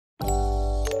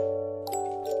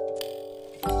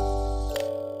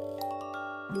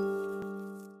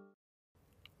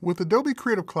With Adobe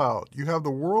Creative Cloud, you have the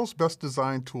world's best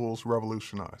design tools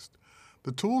revolutionized.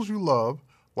 The tools you love,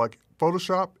 like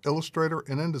Photoshop, Illustrator,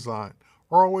 and InDesign,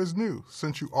 are always new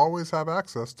since you always have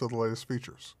access to the latest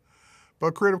features.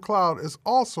 But Creative Cloud is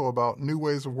also about new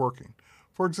ways of working.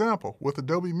 For example, with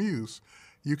Adobe Muse,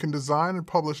 you can design and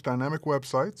publish dynamic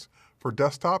websites for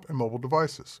desktop and mobile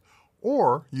devices,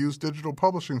 or use Digital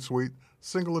Publishing Suite,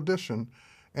 Single Edition,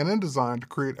 and InDesign to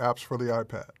create apps for the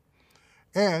iPad.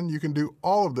 And you can do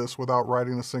all of this without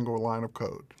writing a single line of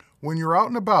code. When you're out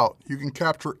and about, you can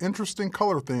capture interesting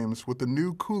color themes with the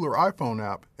new cooler iPhone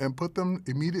app and put them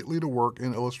immediately to work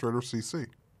in Illustrator CC.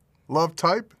 Love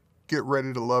type? Get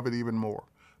ready to love it even more.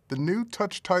 The new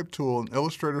Touch Type tool in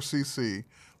Illustrator CC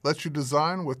lets you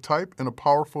design with type in a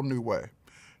powerful new way.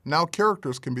 Now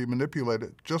characters can be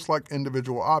manipulated just like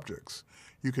individual objects.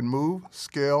 You can move,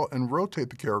 scale, and rotate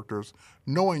the characters,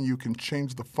 knowing you can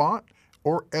change the font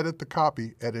or edit the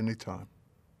copy at any time.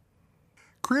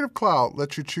 Creative Cloud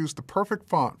lets you choose the perfect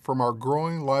font from our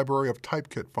growing library of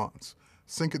Typekit fonts,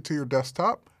 sync it to your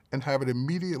desktop, and have it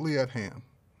immediately at hand.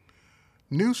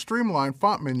 New streamlined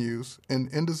font menus in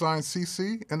InDesign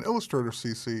CC and Illustrator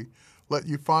CC let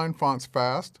you find fonts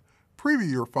fast, preview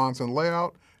your fonts and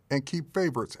layout, and keep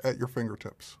favorites at your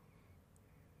fingertips.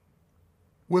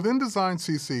 With InDesign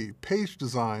CC, page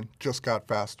design just got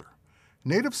faster.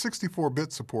 Native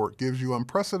 64-bit support gives you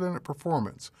unprecedented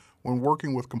performance when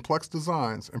working with complex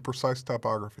designs and precise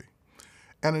typography.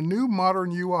 And a new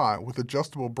modern UI with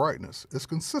adjustable brightness is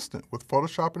consistent with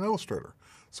Photoshop and Illustrator,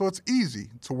 so it's easy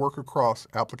to work across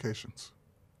applications.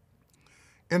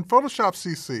 In Photoshop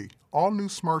CC, all new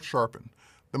Smart Sharpen,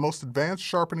 the most advanced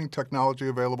sharpening technology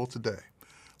available today,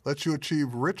 lets you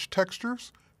achieve rich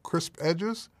textures, crisp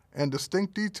edges, and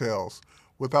distinct details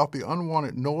without the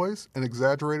unwanted noise and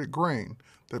exaggerated grain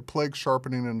that plagued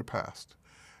sharpening in the past.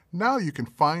 Now you can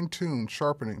fine-tune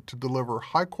sharpening to deliver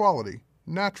high-quality,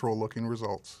 natural-looking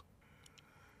results.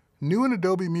 New in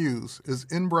Adobe Muse is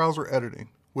in-browser editing,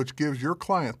 which gives your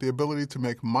client the ability to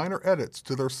make minor edits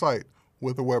to their site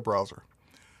with a web browser.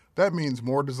 That means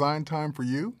more design time for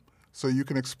you, so you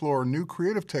can explore new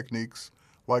creative techniques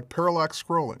like parallax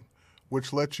scrolling,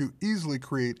 which lets you easily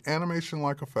create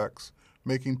animation-like effects,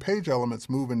 making page elements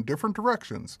move in different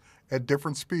directions at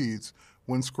different speeds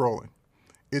when scrolling.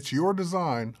 It's your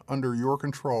design under your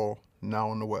control now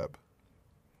on the web.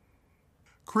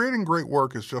 Creating great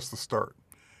work is just the start.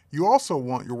 You also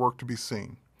want your work to be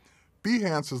seen.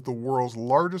 Behance is the world's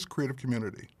largest creative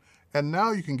community, and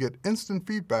now you can get instant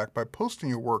feedback by posting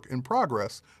your work in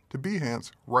progress to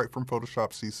Behance right from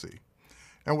Photoshop CC.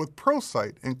 And with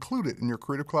ProSite included in your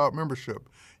Creative Cloud membership,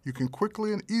 you can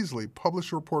quickly and easily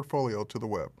publish your portfolio to the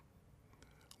web.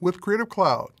 With Creative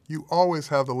Cloud, you always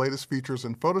have the latest features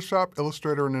in Photoshop,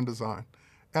 Illustrator, and InDesign,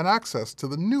 and access to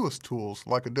the newest tools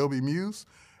like Adobe Muse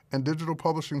and Digital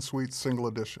Publishing Suite Single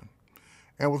Edition.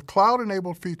 And with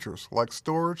cloud-enabled features like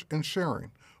storage and sharing,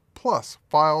 plus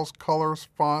files, colors,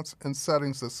 fonts, and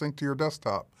settings that sync to your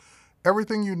desktop,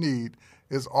 everything you need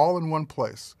is all in one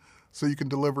place, so you can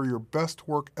deliver your best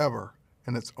work ever,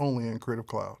 and it's only in Creative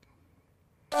Cloud.